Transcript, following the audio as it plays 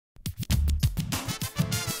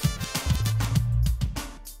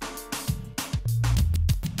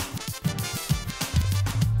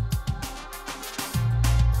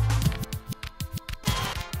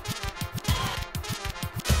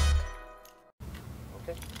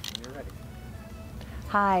Okay, when you're ready.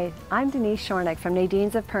 Hi, I'm Denise Shornick from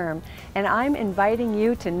Nadine's of Perm, and I'm inviting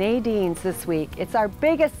you to Nadine's this week. It's our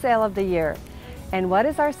biggest sale of the year. And what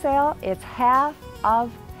is our sale? It's half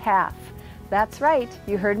of half. That's right,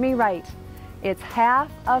 you heard me right. It's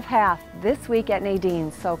half of half this week at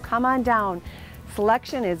Nadine's, so come on down.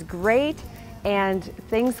 Selection is great, and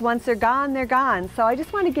things, once they're gone, they're gone. So I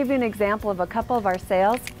just want to give you an example of a couple of our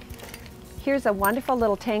sales. Here's a wonderful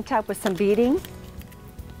little tank top with some beading.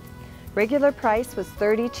 Regular price was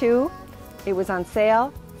 $32. It was on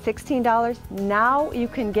sale, $16. Now you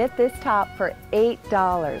can get this top for $8.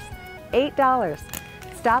 $8.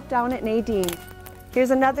 Stop down at Nadine's.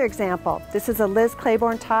 Here's another example. This is a Liz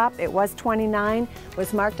Claiborne top. It was $29,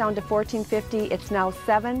 was marked down to $14.50. It's now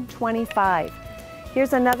 $7.25.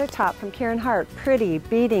 Here's another top from Karen Hart. Pretty,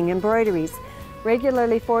 beading, embroideries.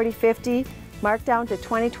 Regularly $40.50, marked down to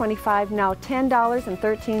 $20.25, now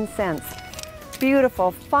 $10.13.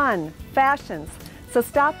 Beautiful, fun, fashions. So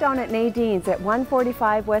stop down at Nadine's at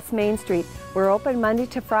 145 West Main Street. We're open Monday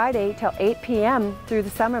to Friday till 8 p.m. through the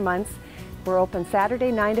summer months. We're open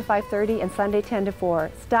Saturday 9 to 5:30 and Sunday 10 to 4.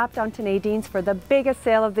 Stop down to Nadine's for the biggest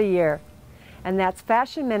sale of the year. And that's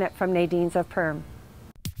Fashion Minute from Nadine's of Perm.